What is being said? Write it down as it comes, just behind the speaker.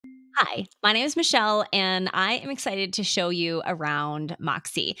Hi, my name is Michelle, and I am excited to show you around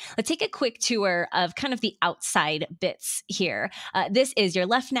Moxie. Let's take a quick tour of kind of the outside bits here. This is your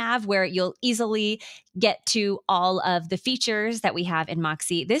left nav where you'll easily get to all of the features that we have in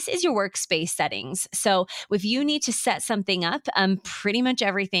Moxie. This is your workspace settings. So if you need to set something up, pretty much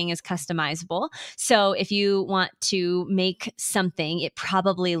everything is customizable. So if you want to make something, it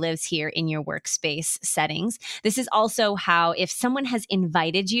probably lives here in your workspace settings. This is also how, if someone has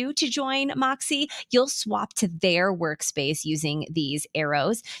invited you to join Moxie, you'll swap to their workspace using these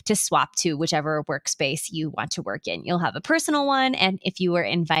arrows to swap to whichever workspace you want to work in. You'll have a personal one, and if you were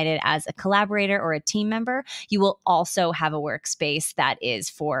invited as a collaborator or a team member, you will also have a workspace that is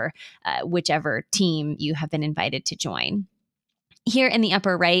for whichever team you have been invited to join. Here in the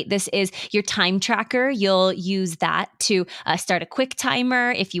upper right, this is your time tracker. You'll use that to start a quick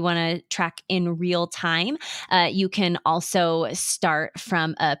timer if you want to track in real time. You can also start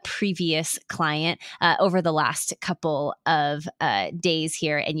from a previous client over the last couple of days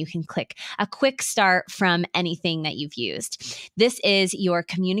here, and you can click a quick start from anything that you've used. This is your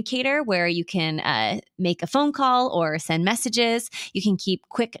communicator where you can make a phone call or send messages. You can keep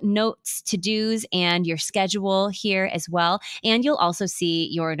quick notes, to-dos, and your schedule here as well. And you'll also see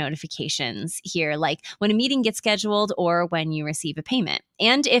your notifications here, like when a meeting gets scheduled or when you receive a payment.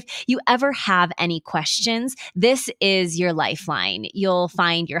 And if you ever have any questions, this is your lifeline. You'll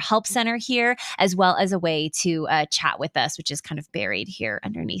find your help center here, as well as a way to chat with us, which is kind of buried here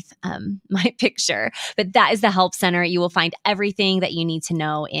underneath my picture. But that is the help center. You will find everything that you need to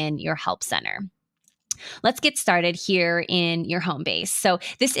know in your help center. Let's get started here in your Homebase. So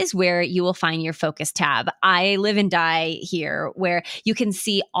this is where you will find your focus tab. I live and die here, where you can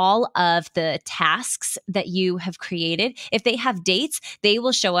see all of the tasks that you have created. If they have dates, they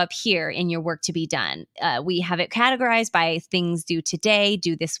will show up here in your work to be done. We have it categorized by things due today,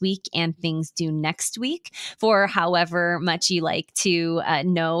 due this week, and things due next week for however much you like to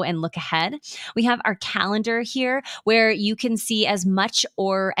know and look ahead. We have our calendar here where you can see as much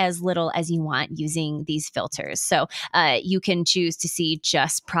or as little as you want using these filters. So you can choose to see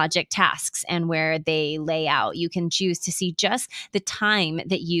just project tasks and where they lay out. You can choose to see just the time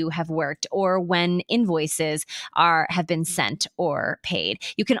that you have worked or when invoices have been sent or paid.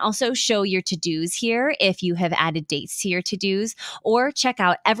 You can also show your to-dos here if you have added dates to your to-dos, or check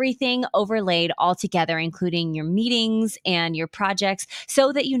out everything overlaid all together, including your meetings and your projects,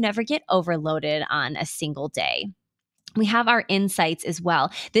 so that you never get overloaded on a single day. We have our insights as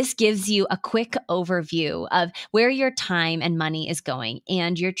well. This gives you a quick overview of where your time and money is going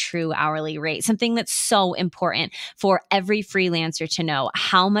and your true hourly rate, something that's so important for every freelancer to know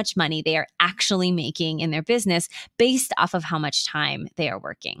how much money they are actually making in their business based off of how much time they are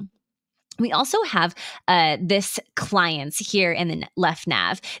working. We also have this clients here in the left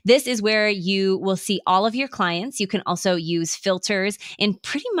nav. This is where you will see all of your clients. You can also use filters in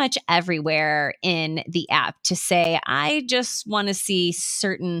pretty much everywhere in the app to say, I just want to see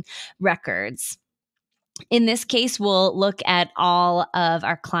certain records. In this case, we'll look at all of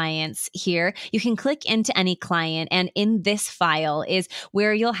our clients here. You can click into any client, and in this file is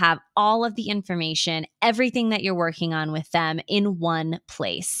where you'll have all of the information, everything that you're working on with them in one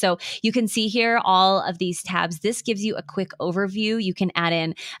place. So you can see here all of these tabs. This gives you a quick overview. You can add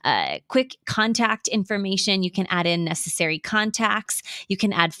in quick contact information. You can add in necessary contacts. You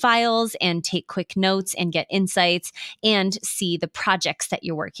can add files and take quick notes and get insights and see the projects that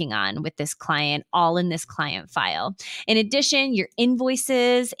you're working on with this client, all in this client file. In addition, your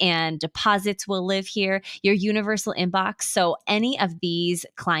invoices and deposits will live here, your universal inbox. So any of these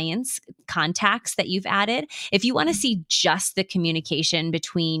clients, contacts that you've added, if you want to see just the communication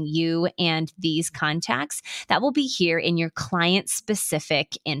between you and these contacts, that will be here in your client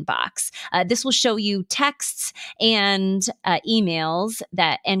specific inbox. This will show you texts and emails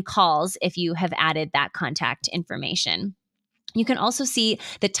and calls if you have added that contact information. You can also see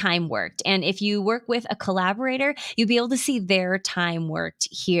the time worked. And if you work with a collaborator, you'll be able to see their time worked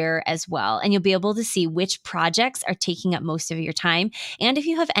here as well. And you'll be able to see which projects are taking up most of your time and if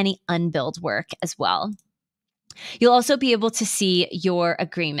you have any unbilled work as well. You'll also be able to see your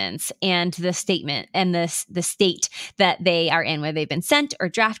agreements and the statement and the state that they are in, whether they've been sent or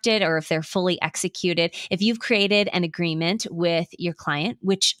drafted or if they're fully executed. If you've created an agreement with your client,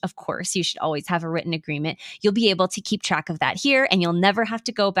 which of course you should always have a written agreement, you'll be able to keep track of that here, and you'll never have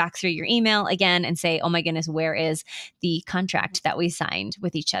to go back through your email again and say, oh my goodness, where is the contract that we signed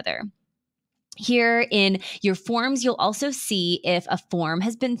with each other? Here in your forms, you'll also see if a form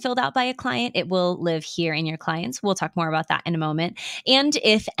has been filled out by a client. It will live here in your clients. We'll talk more about that in a moment. And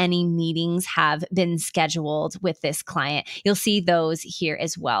if any meetings have been scheduled with this client, you'll see those here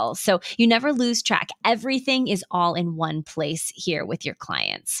as well. So you never lose track. Everything is all in one place here with your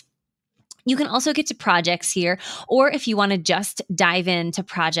clients. You can also get to projects here, or if you want to just dive into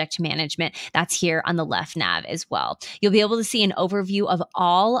project management, that's here on the left nav as well. You'll be able to see an overview of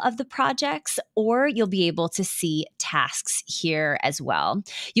all of the projects, or you'll be able to see tasks here as well.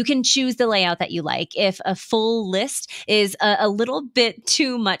 You can choose the layout that you like. If a full list is a little bit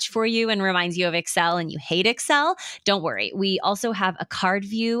too much for you and reminds you of Excel and you hate Excel, don't worry. We also have a card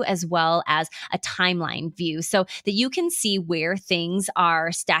view as well as a timeline view so that you can see where things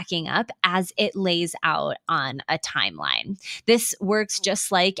are stacking up as it lays out on a timeline. This works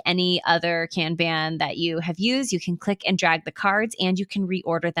just like any other Kanban that you have used. You can click and drag the cards, and you can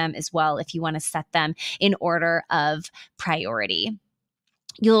reorder them as well if you want to set them in order of priority.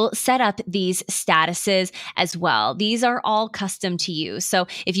 You'll set up these statuses as well. These are all custom to you. So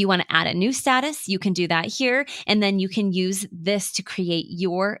if you want to add a new status, you can do that here. And then you can use this to create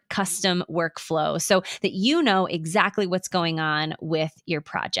your custom workflow so that you know exactly what's going on with your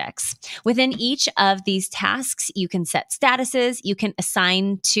projects. Within each of these tasks, you can set statuses. You can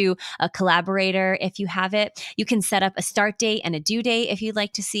assign to a collaborator if you have it. You can set up a start date and a due date if you'd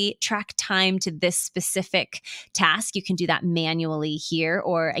like to see. Track time to this specific task. You can do that manually here,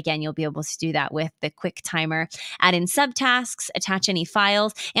 or again, you'll be able to do that with the quick timer. Add in subtasks, attach any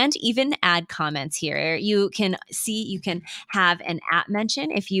files, and even add comments here. You can see, you can have an at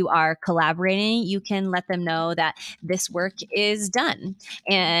mention. If you are collaborating, you can let them know that this work is done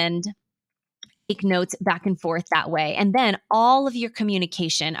and take notes back and forth that way. And then all of your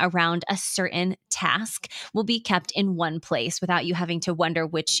communication around a certain task will be kept in one place without you having to wonder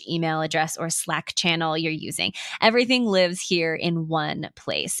which email address or Slack channel you're using. Everything lives here in one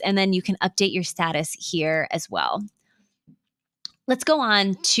place. And then you can update your status here as well. Let's go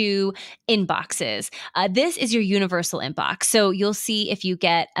on to inboxes. This is your universal inbox. So you'll see if you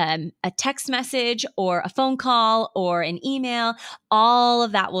get a text message or a phone call or an email, all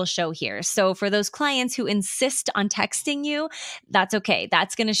of that will show here. So for those clients who insist on texting you, that's okay.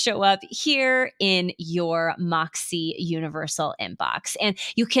 That's going to show up here in your Moxie universal inbox. And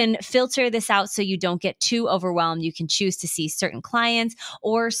you can filter this out so you don't get too overwhelmed. You can choose to see certain clients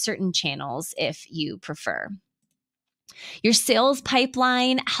or certain channels if you prefer. Your sales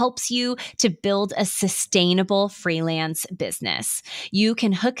pipeline helps you to build a sustainable freelance business. You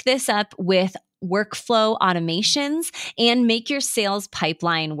can hook this up with workflow automations and make your sales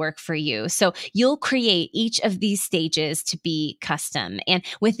pipeline work for you. So you'll create each of these stages to be custom. And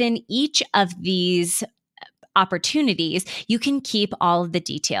within each of these opportunities, you can keep all of the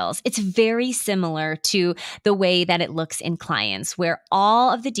details. It's very similar to the way that it looks in clients, where all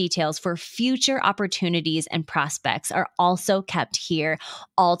of the details for future opportunities and prospects are also kept here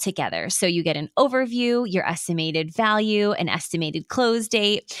all together. So you get an overview, your estimated value, an estimated close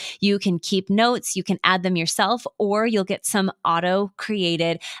date. You can keep notes, you can add them yourself, or you'll get some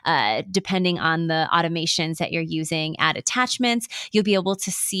auto-created, depending on the automations that you're using, add attachments. You'll be able to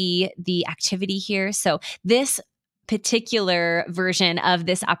see the activity here. So this particular version of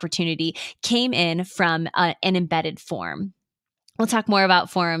this opportunity came in from an embedded form. We'll talk more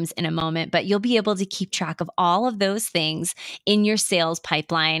about forms in a moment, but you'll be able to keep track of all of those things in your sales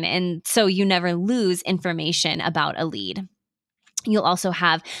pipeline, and so you never lose information about a lead. You'll also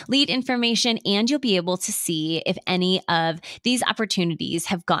have lead information, and you'll be able to see if any of these opportunities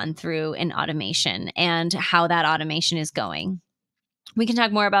have gone through an automation and how that automation is going. We can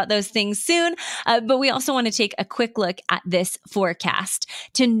talk more about those things soon, but we also want to take a quick look at this forecast.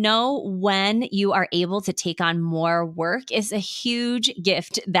 To know when you are able to take on more work is a huge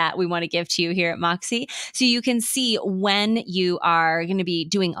gift that we want to give to you here at Moxie. So you can see when you are going to be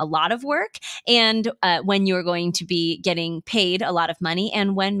doing a lot of work and when you're going to be getting paid a lot of money,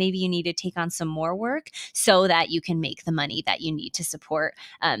 and when maybe you need to take on some more work so that you can make the money that you need to support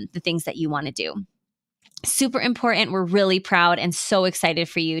the things that you want to do. Super important. We're really proud and so excited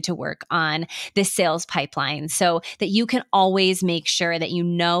for you to work on this sales pipeline so that you can always make sure that you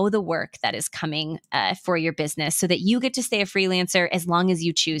know the work that is coming for your business so that you get to stay a freelancer as long as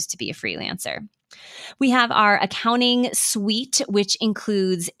you choose to be a freelancer. We have our accounting suite, which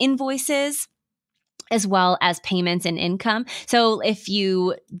includes invoices, as well as payments and income. So if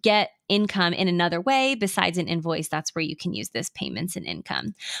you get income in another way besides an invoice, that's where you can use this payments and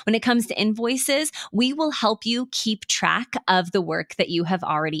income. When it comes to invoices, we will help you keep track of the work that you have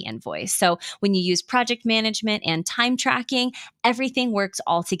already invoiced. So when you use project management and time tracking, everything works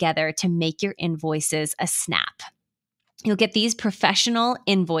all together to make your invoices a snap. You'll get these professional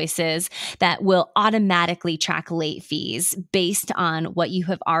invoices that will automatically track late fees based on what you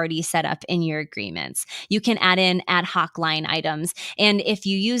have already set up in your agreements. You can add in ad hoc line items. And if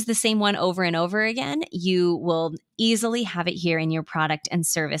you use the same one over and over again, you will easily have it here in your product and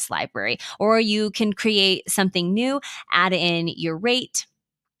service library. Or you can create something new, add in your rate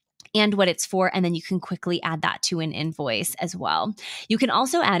and what it's for, and then you can quickly add that to an invoice as well. You can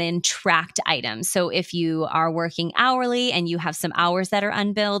also add in tracked items. So if you are working hourly and you have some hours that are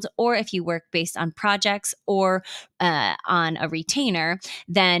unbilled, or if you work based on projects or on a retainer,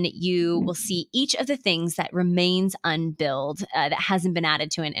 then you will see each of the things that remains unbilled that hasn't been added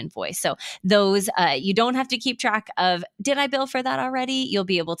to an invoice. So those, you don't have to keep track of, did I bill for that already? You'll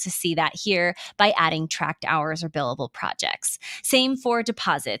be able to see that here by adding tracked hours or billable projects. Same for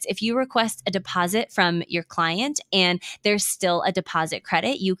deposits. If you request a deposit from your client and there's still a deposit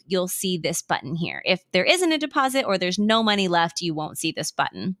credit, you'll see this button here. If there isn't a deposit or there's no money left, you won't see this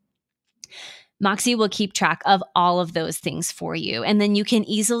button. Moxie will keep track of all of those things for you. And then you can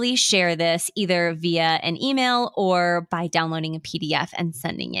easily share this either via an email or by downloading a PDF and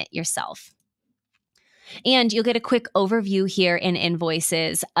sending it yourself. And you'll get a quick overview here in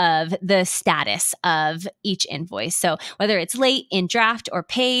invoices of the status of each invoice. So whether it's late, in draft, or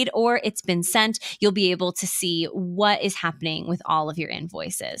paid, or it's been sent, you'll be able to see what is happening with all of your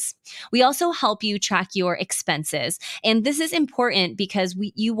invoices. We also help you track your expenses. And this is important because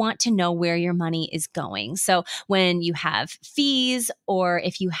you want to know where your money is going. So when you have fees or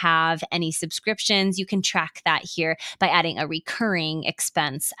if you have any subscriptions, you can track that here by adding a recurring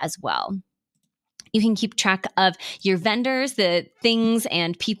expense as well. You can keep track of your vendors, the things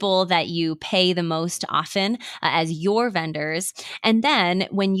and people that you pay the most often as your vendors. And then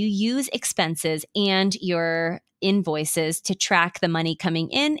when you use expenses and your invoices to track the money coming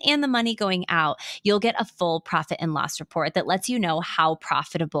in and the money going out, you'll get a full profit and loss report that lets you know how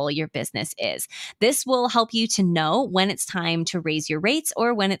profitable your business is. This will help you to know when it's time to raise your rates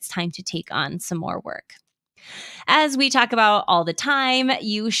or when it's time to take on some more work. As we talk about all the time,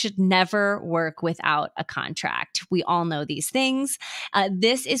 you should never work without a contract. We all know these things.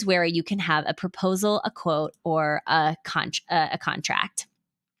 This is where you can have a proposal, a quote, or a contract.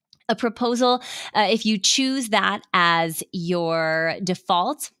 A proposal, if you choose that as your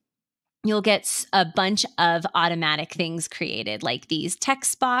default, you'll get a bunch of automatic things created like these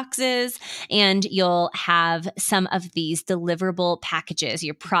text boxes, and you'll have some of these deliverable packages,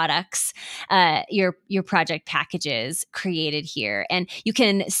 your products, your project packages created here. And you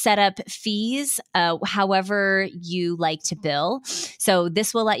can set up fees however you like to bill. So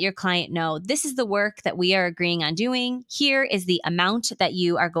this will let your client know this is the work that we are agreeing on doing. Here is the amount that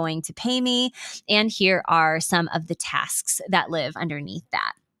you are going to pay me. And here are some of the tasks that live underneath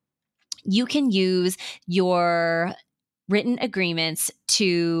that. You can use your written agreements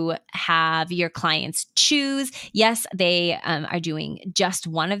to have your clients choose. Yes, they are doing just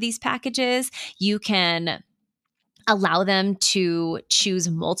one of these packages. You can allow them to choose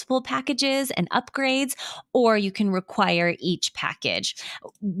multiple packages and upgrades, or you can require each package,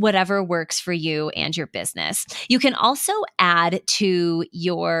 whatever works for you and your business. You can also add to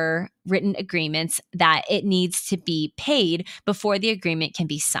your written agreements that it needs to be paid before the agreement can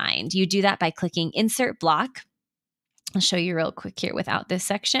be signed. You do that by clicking Insert Block. I'll show you real quick here without this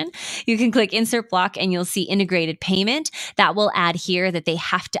section. You can click Insert Block and you'll see integrated payment. That will add here that they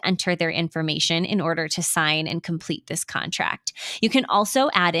have to enter their information in order to sign and complete this contract. You can also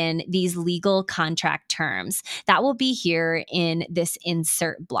add in these legal contract terms. That will be here in this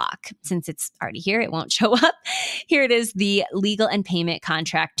Insert Block. Since it's already here, it won't show up. Here it is, the legal and payment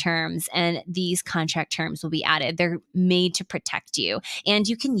contract terms. And these contract terms will be added. They're made to protect you. And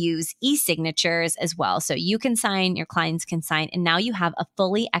you can use e-signatures as well. So you can sign, your clients can sign, and now you have a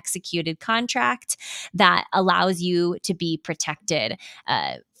fully executed contract that allows you to be protected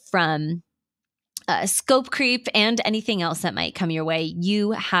from scope creep and anything else that might come your way.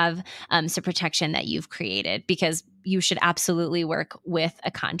 You have some protection that you've created because you should absolutely work with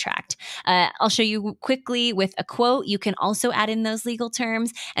a contract. I'll show you quickly with a quote. You can also add in those legal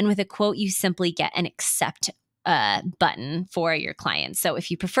terms, and with a quote, you simply get an accept button for your clients. So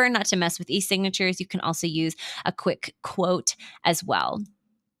if you prefer not to mess with e-signatures, you can also use a quick quote as well.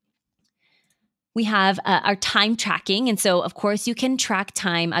 We have our time tracking. And so, of course, you can track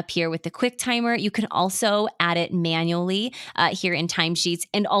time up here with the quick timer. You can also add it manually here in timesheets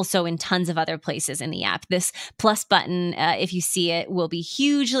and also in tons of other places in the app. This plus button, if you see it, will be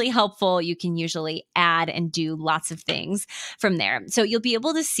hugely helpful. You can usually add and do lots of things from there. So you'll be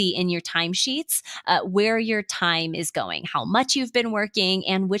able to see in your timesheets where your time is going, how much you've been working,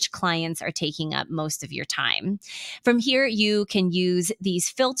 and which clients are taking up most of your time. From here, you can use these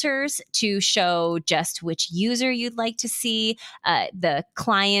filters to show just which user you'd like to see, the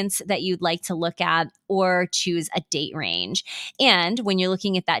clients that you'd like to look at, or choose a date range. And when you're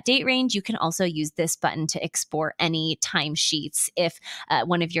looking at that date range, you can also use this button to export any timesheets if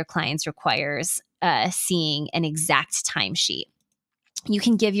one of your clients requires seeing an exact timesheet. You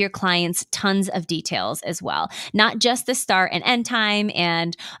can give your clients tons of details as well, not just the start and end time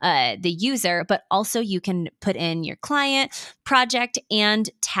and the user, but also you can put in your client, project, and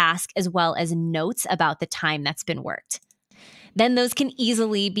task, as well as notes about the time that's been worked. Then those can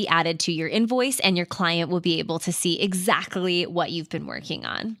easily be added to your invoice, and your client will be able to see exactly what you've been working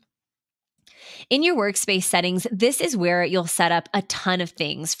on. In your workspace settings, this is where you'll set up a ton of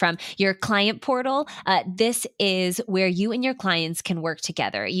things from your client portal. This is where you and your clients can work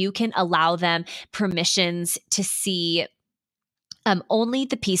together. You can allow them permissions to see only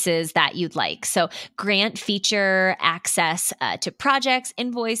the pieces that you'd like. So grant feature access to projects,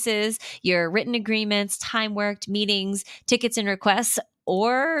 invoices, your written agreements, time worked, meetings, tickets and requests,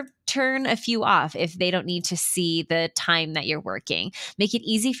 or turn a few off if they don't need to see the time that you're working. Make it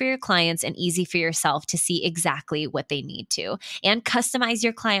easy for your clients and easy for yourself to see exactly what they need to. And customize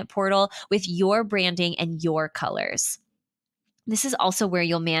your client portal with your branding and your colors. This is also where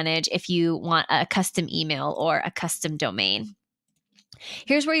you'll manage if you want a custom email or a custom domain.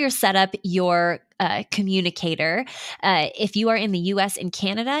 Here's where you'll set up your communicator. If you are in the US and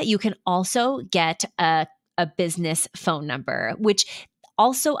Canada, you can also get a business phone number, which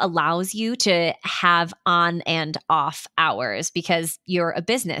also allows you to have on and off hours because you're a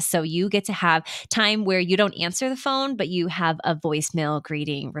business. So you get to have time where you don't answer the phone, but you have a voicemail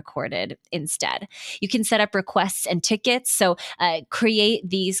greeting recorded instead. You can set up requests and tickets. So create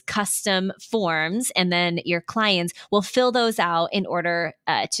these custom forms, and then your clients will fill those out in order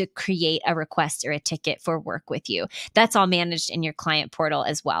to create a request or a ticket for work with you. That's all managed in your client portal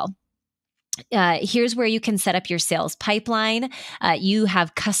as well. Here's where you can set up your sales pipeline. You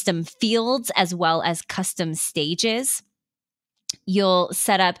have custom fields as well as custom stages. You'll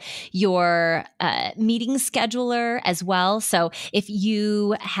set up your meeting scheduler as well. So if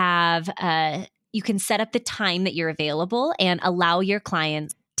you have, you can set up the time that you're available and allow your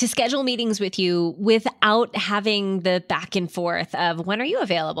clients to schedule meetings with you without having the back and forth of when are you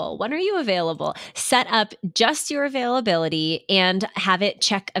available? When are you available? Set up just your availability and have it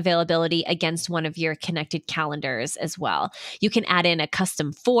check availability against one of your connected calendars as well. You can add in a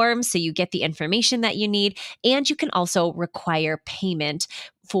custom form so you get the information that you need, and you can also require payment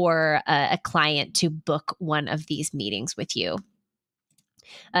for a client to book one of these meetings with you.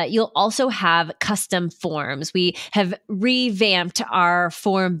 You'll also have custom forms. We have revamped our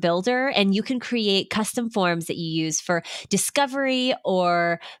form builder, and you can create custom forms that you use for discovery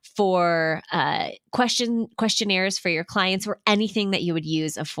or for questionnaires for your clients, or anything that you would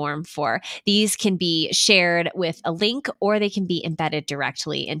use a form for. These can be shared with a link, or they can be embedded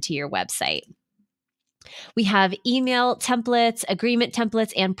directly into your website. We have email templates, agreement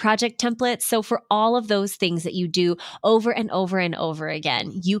templates, and project templates. So for all of those things that you do over and over and over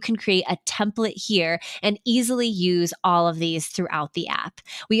again, you can create a template here and easily use all of these throughout the app.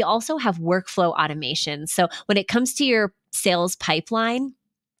 We also have workflow automation. So when it comes to your sales pipeline,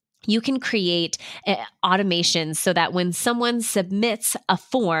 you can create automations so that when someone submits a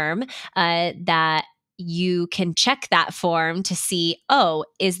form that you can check that form to see, oh,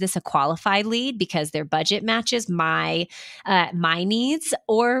 is this a qualified lead because their budget matches my needs,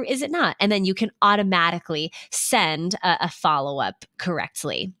 or is it not? And then you can automatically send a follow-up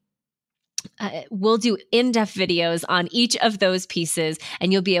correctly. We'll do in-depth videos on each of those pieces,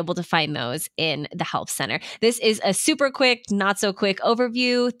 and you'll be able to find those in the Help Center. This is a super quick, not so quick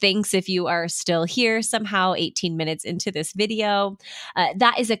overview. Thanks if you are still here somehow 18 minutes into this video.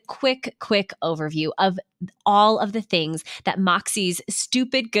 That is a quick overview of all of the things that Moxie's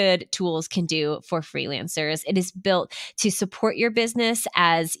stupid good tools can do for freelancers. It is built to support your business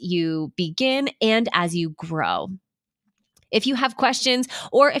as you begin and as you grow. If you have questions,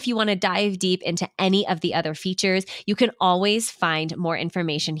 or if you want to dive deep into any of the other features, you can always find more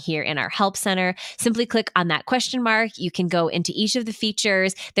information here in our Help Center. Simply click on that question mark. You can go into each of the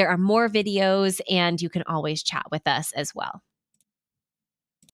features. There are more videos, and you can always chat with us as well.